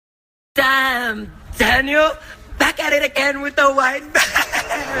Damn, Daniel, back at it again with the white man.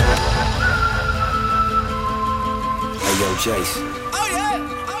 Hey, yo, Jace. Oh, yeah.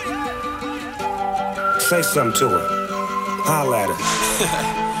 Say something to her. Holla at her.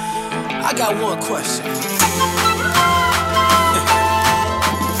 I got one question.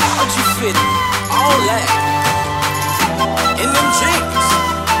 How'd you fit all that in them jeans?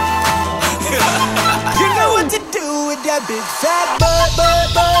 You know what to do with that big fat butt.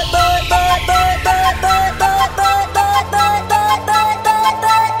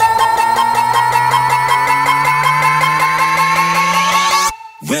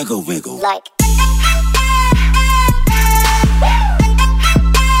 Wiggle, wiggle. Like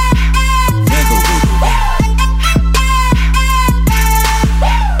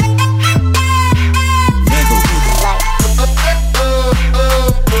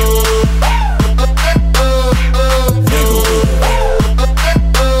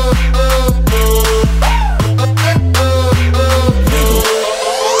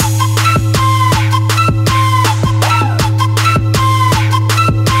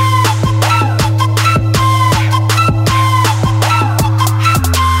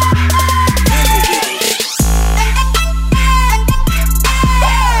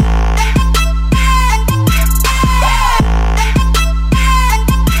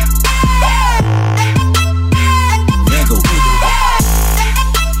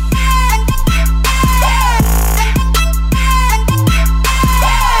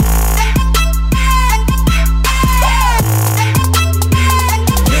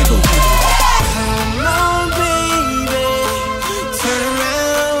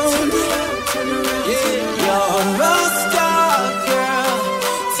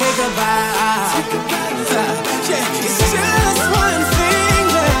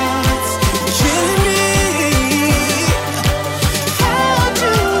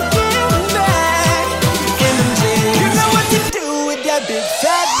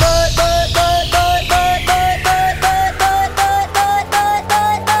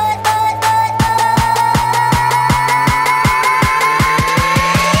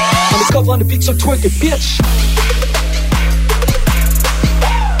on the beat, so twerk it, bitch.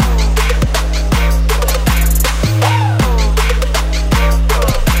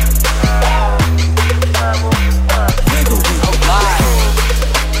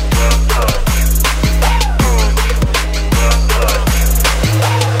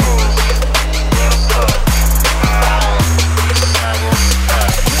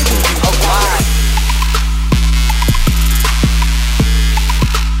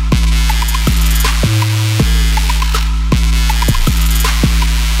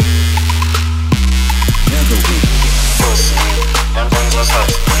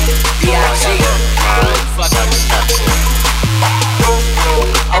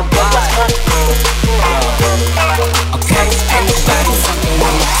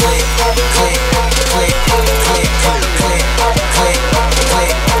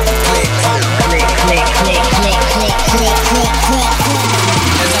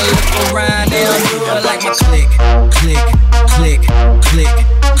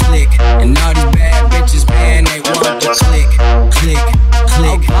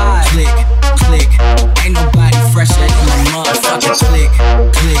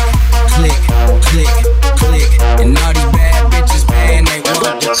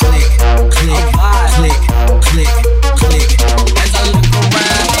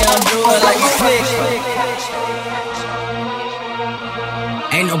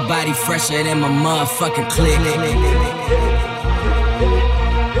 Fresher than my motherfucking clique.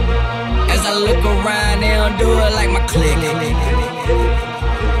 As I look around, they don't do it like my clique.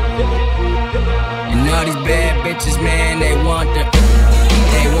 And all these bad bitches, man, they want the click,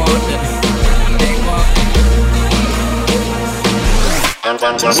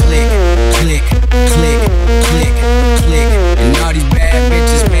 click, click, click, click. And all these bad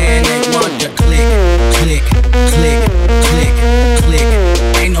bitches, man, they want the click, click, click, click, click.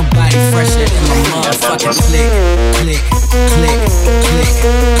 Ain't nobody fresher than my motherfucking click, click, click, click,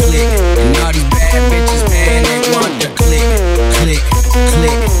 click. And all these bad bitches, man, they want the click, click,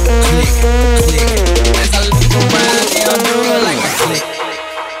 click, click, click. As I look around, they don't do it like a click.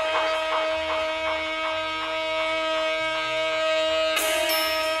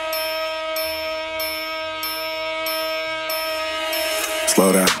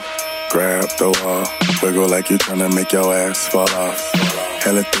 Slow down, grab the wall, wiggle like you tryna make your ass fall off.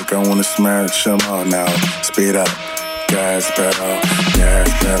 Hella thick, I wanna smash them all now. Speed up, gas pedal, gas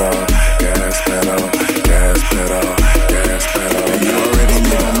pedal, gas pedal, gas pedal, gas pedal. You already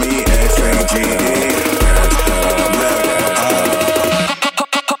know me, S-A-G-E. Gas pedal, gas pedal.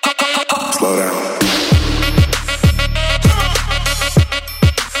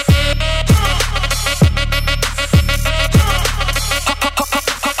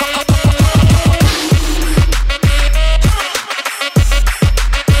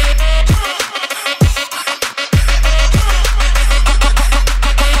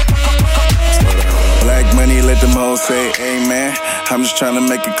 I'm just trying to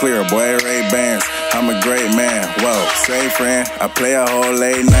make it clear, boy, Ray-Bans. I'm a great man, whoa, say friend. I play a whole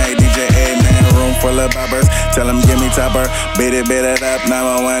late night DJ A-man, room full of boppers. Tell them give me topper, beat it up,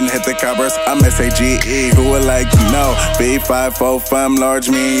 911, hit the coppers. I'm S-A-G-E, who would like to know? B545,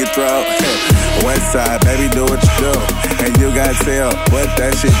 large me in your throat. West side, baby, do what you do. And you got tell what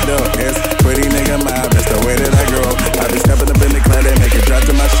that shit do. It's pretty nigga mob, that's the way that I grow. I be stepping up in the club, they make it drop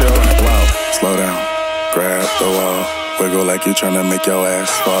to my show. Whoa, slow down, grab the wall, wiggle like you tryna make your ass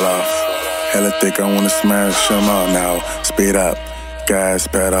fall off. Hella thick, I wanna smash them all now. Speed up, gas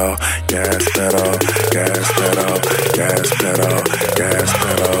pedal, gas pedal, gas pedal, gas pedal, gas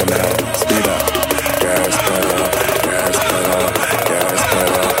pedal now. Speed up, gas pedal, gas pedal, gas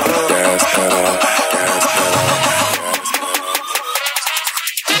pedal, gas pedal, gas pedal.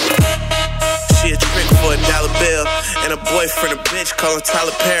 She a trick for $1 bill, and a boyfriend a bitch callin'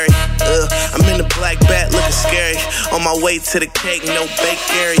 Tyler Perry. I'm in the black bat looking scary. On my way to the cake, no bake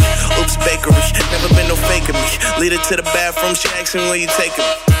area. Oops, bakery, never been no faking me. Lead her to the bathroom, she asks me where you taking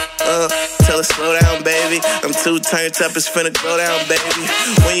me. Tell her slow down, baby. I'm too turned up, it's finna go down, baby.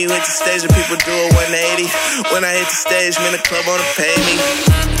 When you hit the stage, the people do a 180. When I hit the stage, man, the club wanna pay me.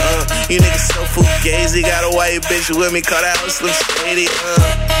 You niggas so fugazi. Got a white bitch with me, call that house Slim Shady.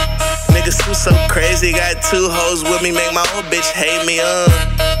 Niggas who so crazy. Got 2 hoes with me, make my old bitch hate me.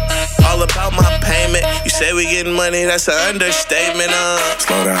 All about my payment. You say we getting money, that's an understatement.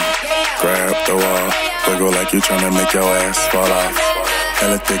 Slow down, grab the wall, wiggle like you tryna make your ass fall off.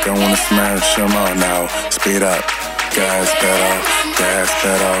 Hella thick, I wanna smash them all now. Speed up, gas pedal, gas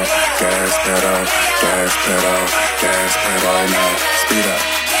pedal, gas pedal, gas pedal, gas pedal now. Speed up,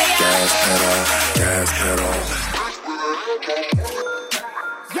 gas pedal, gas pedal.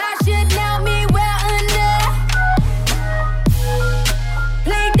 Y'all should know me well enough.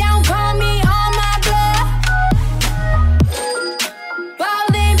 Play down, call me on my bluff.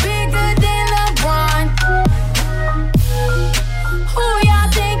 Ballin' bigger than LeBron. Who y'all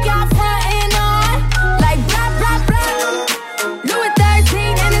think y'all frontin' on? Like blah, blah, blah. Louis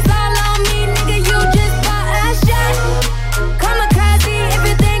 13 and it's all on me, nigga, you just bought a shot. Kamikaze if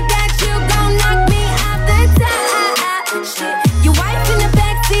you think that you gon' knock me off the top. Shit, your wife in the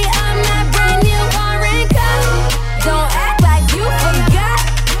backseat of my brand new foreign car. Don't act like you forgot.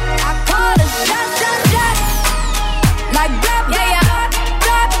 I call a shot, shot, shot. Like blah, blah, blah,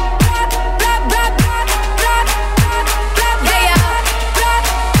 blah, blah, blah, blah, blah, blah, blah, yeah, yeah.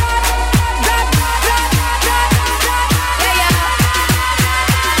 Blah, blah, blah, blah, blah, blah, yeah, yeah.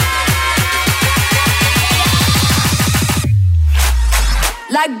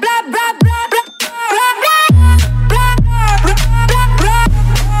 Like blah, blah, blah, blah, blah, blah, blah, blah, blah, blah,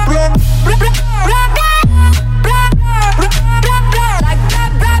 blah, blah, blah, like blah,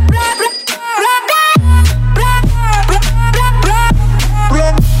 blah, blah, blah, blah,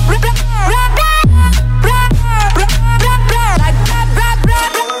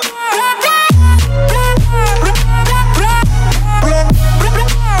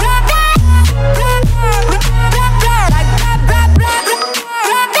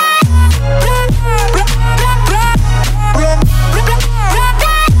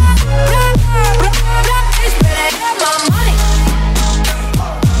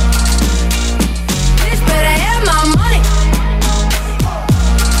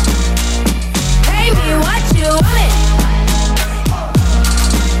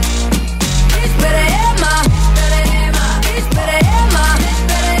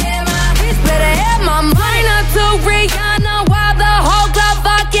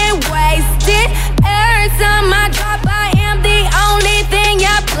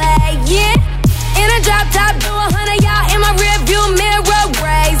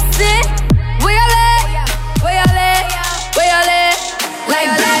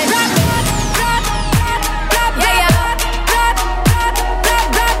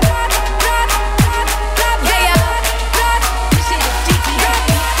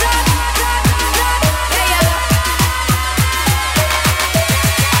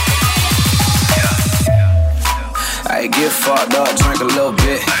 fucked up, drink a little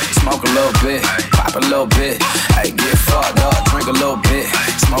bit, smoke a little bit, pop a little bit. Hey, get fucked up, drink a little bit,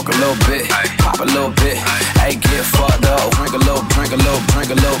 smoke a little bit, pop a little bit. Hey, get fucked up, drink a little, drink a little, drink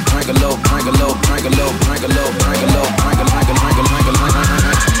a little, drink a little, drink a little, drink a little, drink a little, drink a little, drink a drink a drink a drink a drink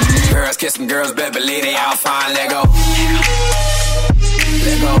a. Girls kissing girls, better believe they all fine. Let go,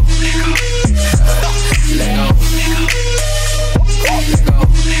 let go, let go, let go, let go.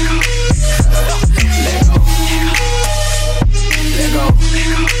 Let go,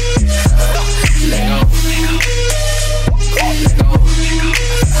 let go, let go.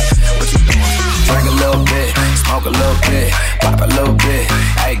 What you doing? Drink a little bit, smoke a little bit, pop a little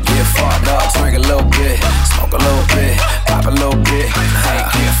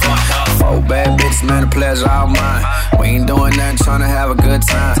Get fucked up. 4 bad bitches, man, a pleasure all mine. We ain't doing nothing, tryna have a good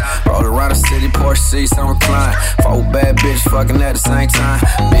time. Roll around the city, Porsche seats on recline. 4 bad bitches fucking at the same time.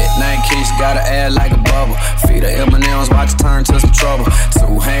 Big name Keisha, gotta add like a bubble. Feed her M&M's, watch it turn to some trouble.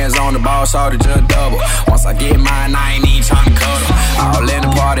 2 hands on the ball, shorty just double. Once I get mine, I ain't even tryna cuddle. All in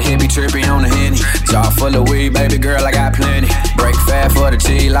the party, hit me trippy on the Henny. Jaw full of weed, baby girl, I got plenty. Break fat for the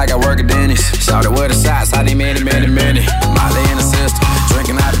cheese like I work a dentist. Shorty with the shots, I need many. Molly in the system,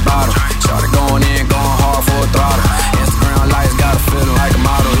 drinking out the bottle. Shorty going in, going hard for a throttle. Instagram lights got a feeling like a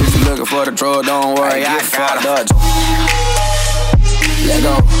model. If you looking for the drug, don't worry, I got it. Let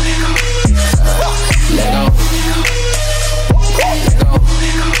go. Let go. Let go.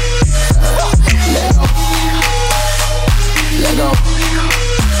 Let go. Let go. Let go.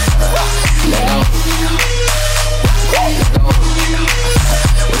 Let go.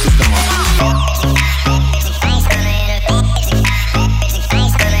 What you doing?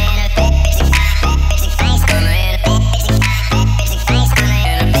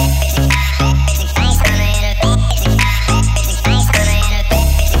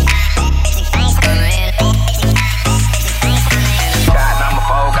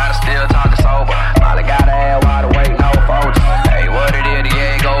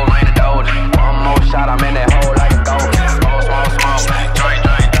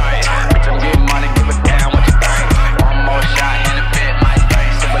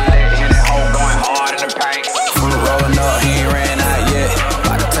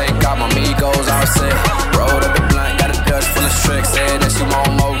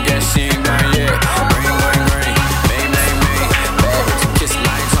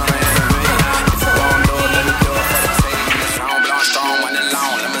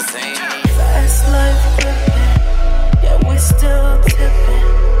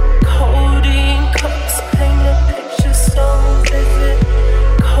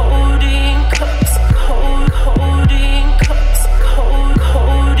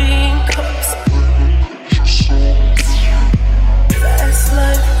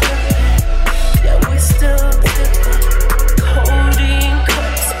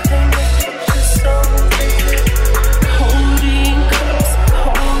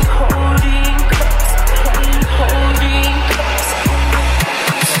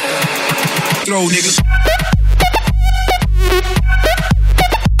 Throw niggas.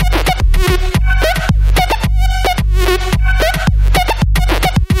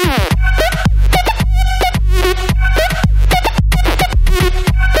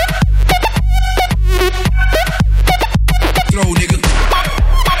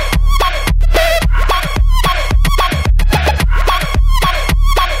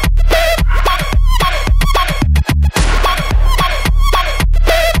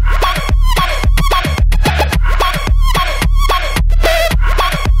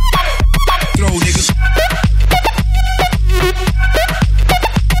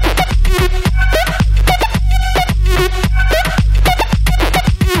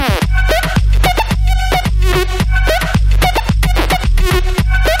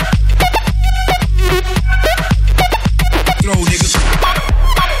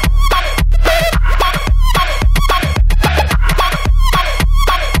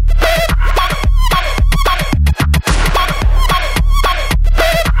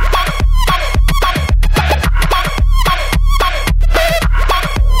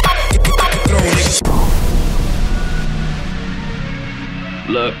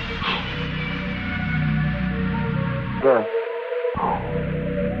 Look. Girl.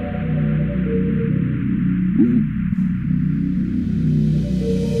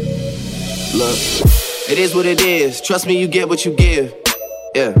 Look, it is what it is. Trust me, you get what you give.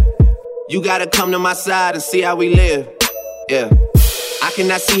 Yeah. You gotta come to my side and see how we live. Yeah. I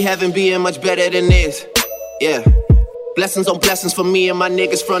cannot see heaven being much better than this. Yeah. Blessings on blessings for me and my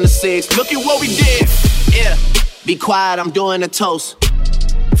niggas from the 6. Look at what we did. Yeah. Be quiet, I'm doing a toast.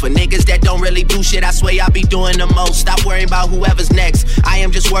 For niggas that don't really do shit, I swear I be doing the most. Stop worrying about whoever's next. I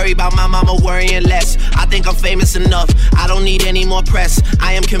am just worried about my mama worrying less. I think I'm famous enough, I don't need any more press.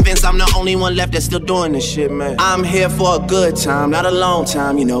 I am convinced I'm the only one left that's still doing this shit, man. I'm here for a good time, not a long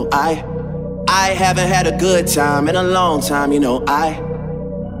time, you know. I haven't had a good time in a long time, you know.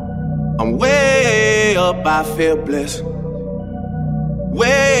 I'm way up, I feel blessed.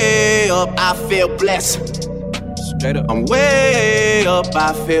 Way up, I feel blessed. Straight up. I'm way up,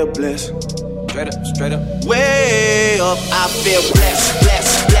 I feel blessed. Straight up, straight up. Way up, I feel blessed,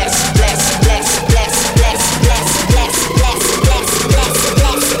 blessed, blessed, blessed, blessed, blessed, blessed, blessed, blessed, blessed, blessed,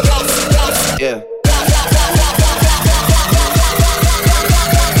 blessed, blessed, blessed. Yeah.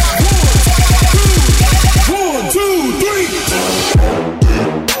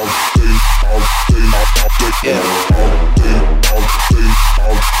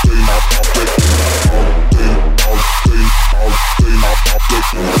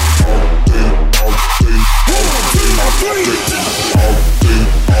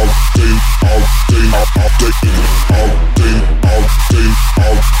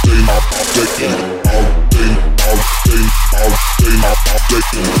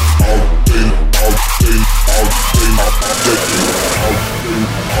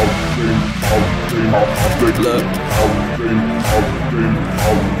 Look.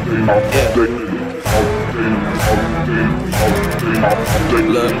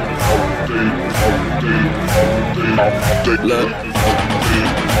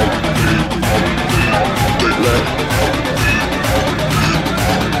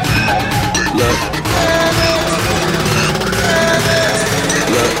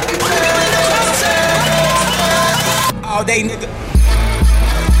 All day, nigga.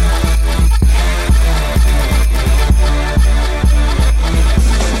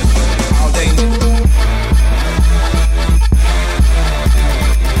 All day, nigga.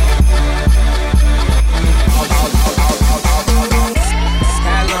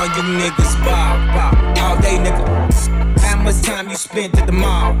 How long you niggas ball? All day, nigga. How much time you spent at the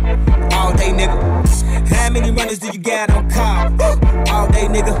mall? All day, nigga. How many runners do you got on call? All day,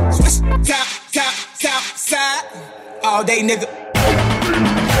 nigga. Switch top, side. All day, nigga.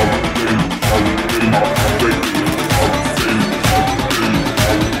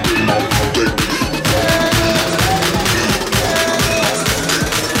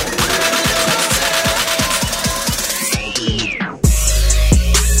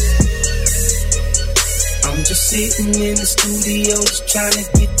 I'm just sitting in the studio, just trying to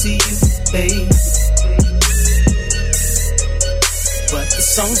get to you, babe. But the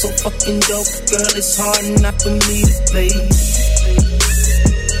song's so fucking dope, girl, it's hard enough for me to play.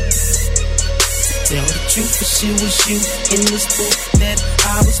 Tell the truth, for sure was you in this book that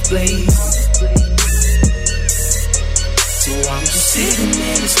I was playing. So I'm just sitting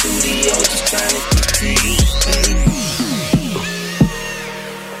in the studio, just trying to get to you, baby.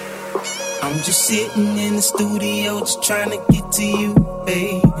 I'm just sitting in the studio, just trying to get to you,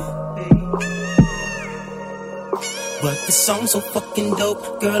 baby. But the song's so fucking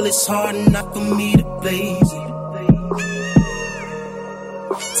dope, girl, it's hard enough for me to play.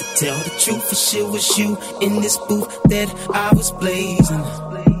 To tell the truth, for sure was you in this booth that I was blazing.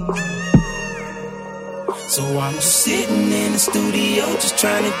 So I'm just sitting in the studio, just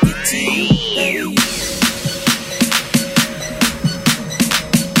trying to get to you, baby.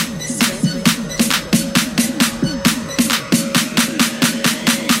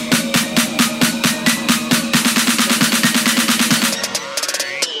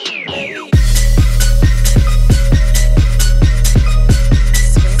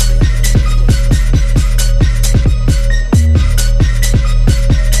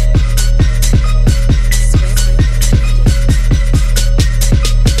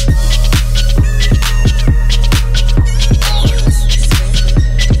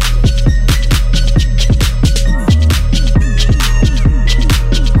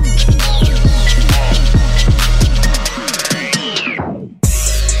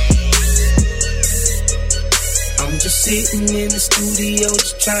 Sitting in the studio,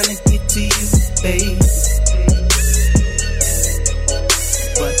 just trying to get to you, babe.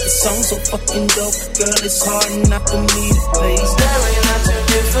 But the song's so fucking dope, girl, it's hard enough for me to play. Staring at two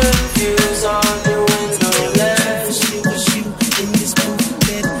different views on the window ledge. It was you in this booth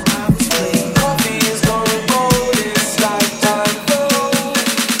that I was playing. Coffee is going cold, it's like time goes.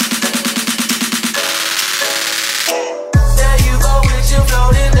 There you go with you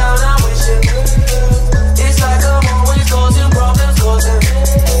floating down, I wish you could. It's like I'm always causing problems,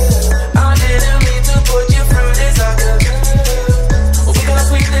 I didn't mean to put you through this, I could. We're gonna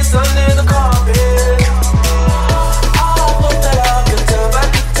sweep this under the carpet. I hope that I can turn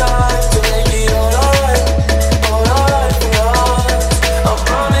back the time to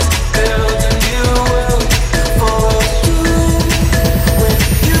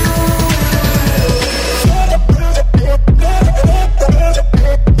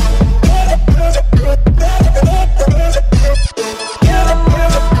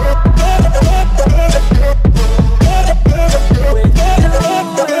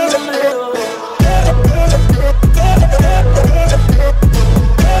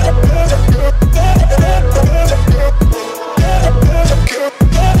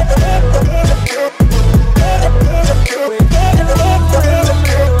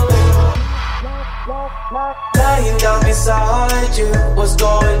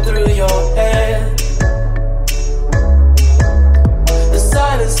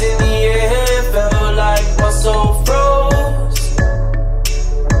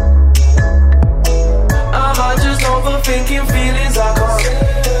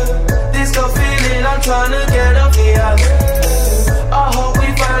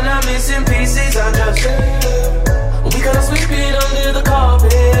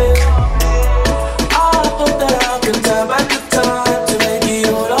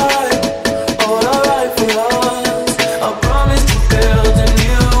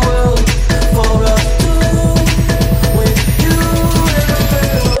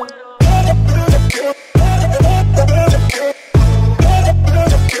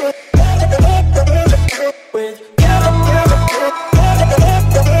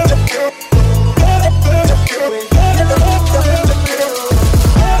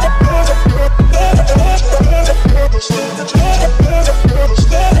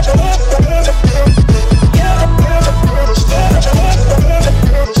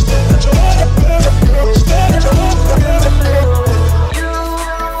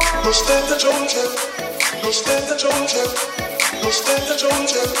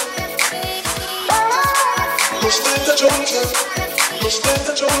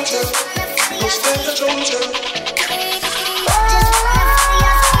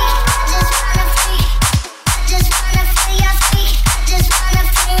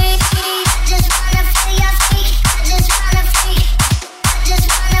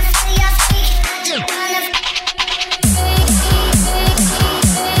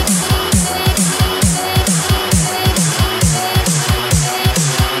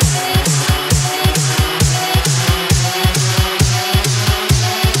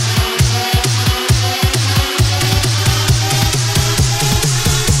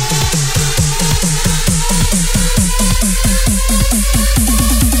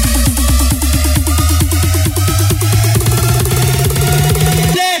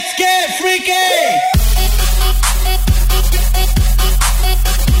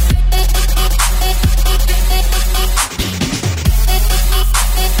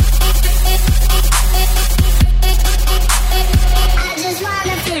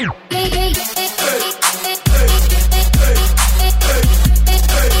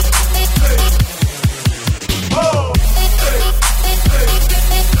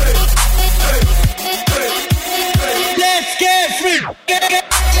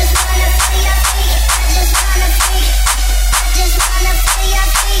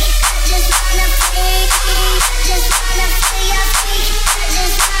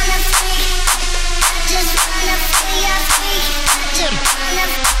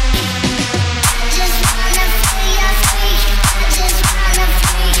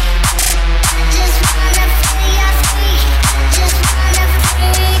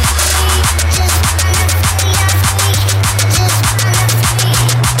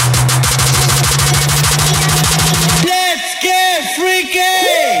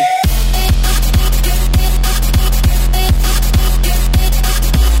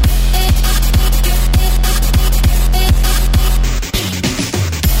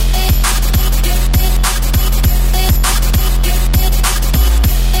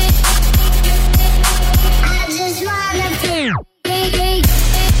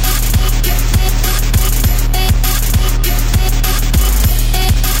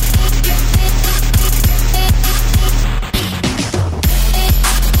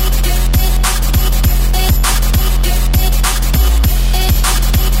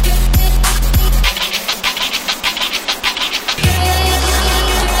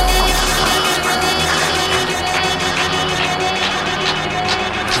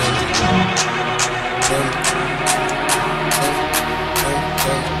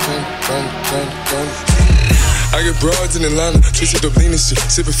I get broads in Atlanta, twisted up lean and shit,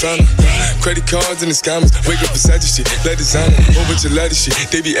 sippin' fountain. Credit cards and the scammers, wake up beside your shit, let designer, whole bunch of ladder shit.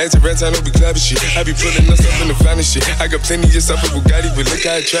 They be acting rats, I know be clapping shit. I be pulling us up in the finest shit. I got plenty just off of Bugatti, but look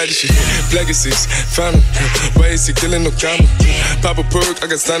how I try this shit. Black is six, fountain, why is it killing no comma? Pop a perk,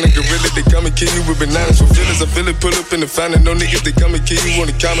 I got signed a gorilla, they come and kill you with bananas. For feelings, I feel it, pull up in the fountain. No niggas, they come and kill you on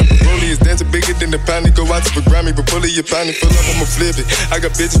the counter. Broly is dancing bigger than the pound, they go out to the Grammy, but pull it, you pound it, pull up, I'ma flip it. I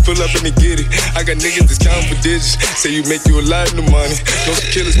got bitches pull up and they get it. I got niggas that's counting for digits. Say you make you a lot of money. No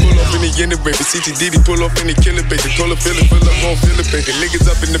killers pull up in the end of baby. CTDD pull up in the killer baby. Cola fill it, pull up, gon' fill it, baby. Niggas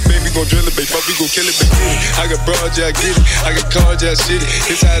up in the baby, gon' drill it, baby. Fuck, we gon' kill it, baby. I got broad, yeah, I get it. I got cards, yeah, I shit it.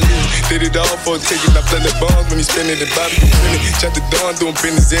 It's how I live. Did it all for a ticket. I play the bombs when he spinning the body, gon' spin it. Chop the dawn, doing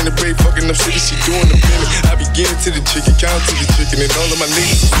business in the break. Fucking up shit, she doing the minute. I begin to the chicken, count to the chicken, and all of my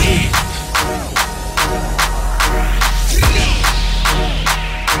niggas.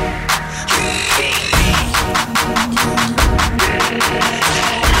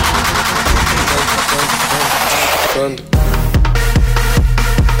 Thunder.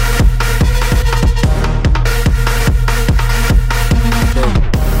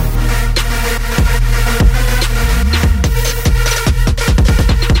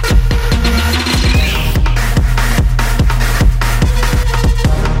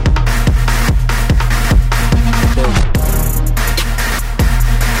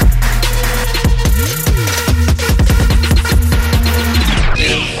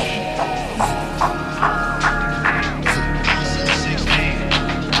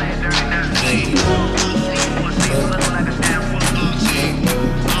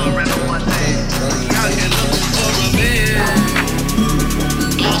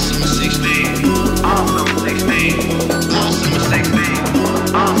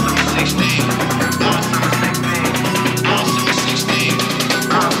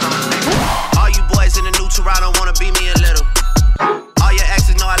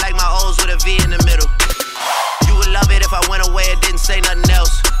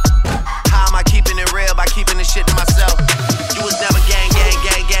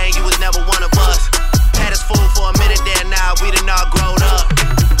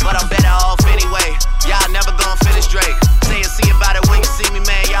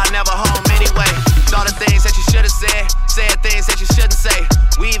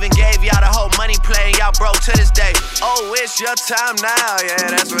 your time now, yeah,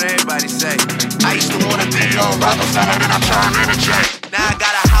 that's what everybody say. I used to wanna be on Rockefeller, then I turned into Jay. Now I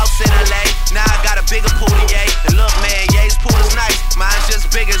got a house in LA, now I got a bigger pool than Ye. And look, man, Ye's pool is nice, mine's just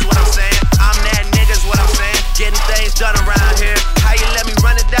big is what I'm saying. I'm that nigga's what I'm saying. Getting things done around here. How you let me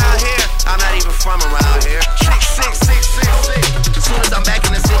run it down here? I'm not even from around here. 66666. As soon as I'm back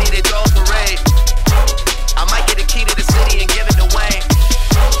in the city, they throw a parade. I might get the key to the city and give it to Wayne,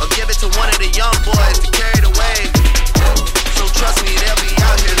 or give it to one of the young boys to carry the weight. So trust me, they'll be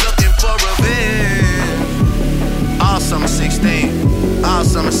out here looking for revenge. All summer 16, all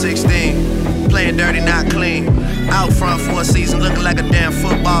summer 16. Playing dirty, not clean. Out front for a season, looking like a damn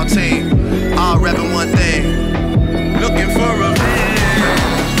football team. All repping one thing, looking for revenge.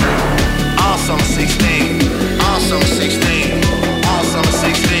 All summer 16, all summer 16, all summer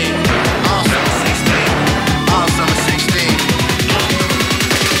 16, all summer 16, all summer 16.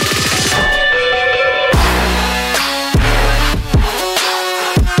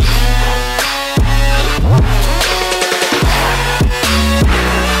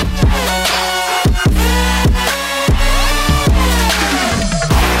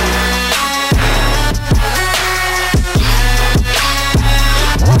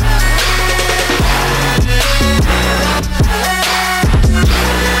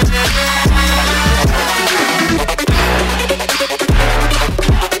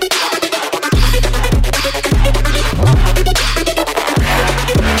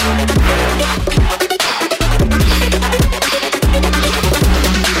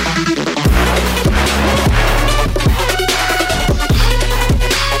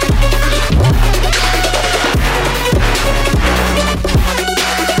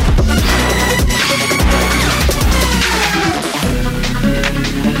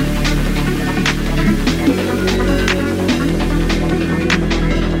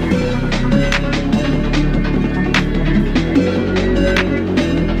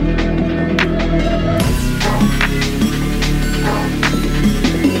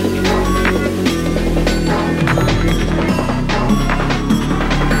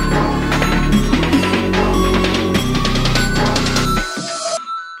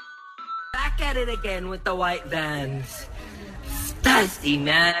 Back at it again with the white vans. Dusty,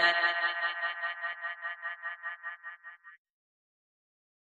 man.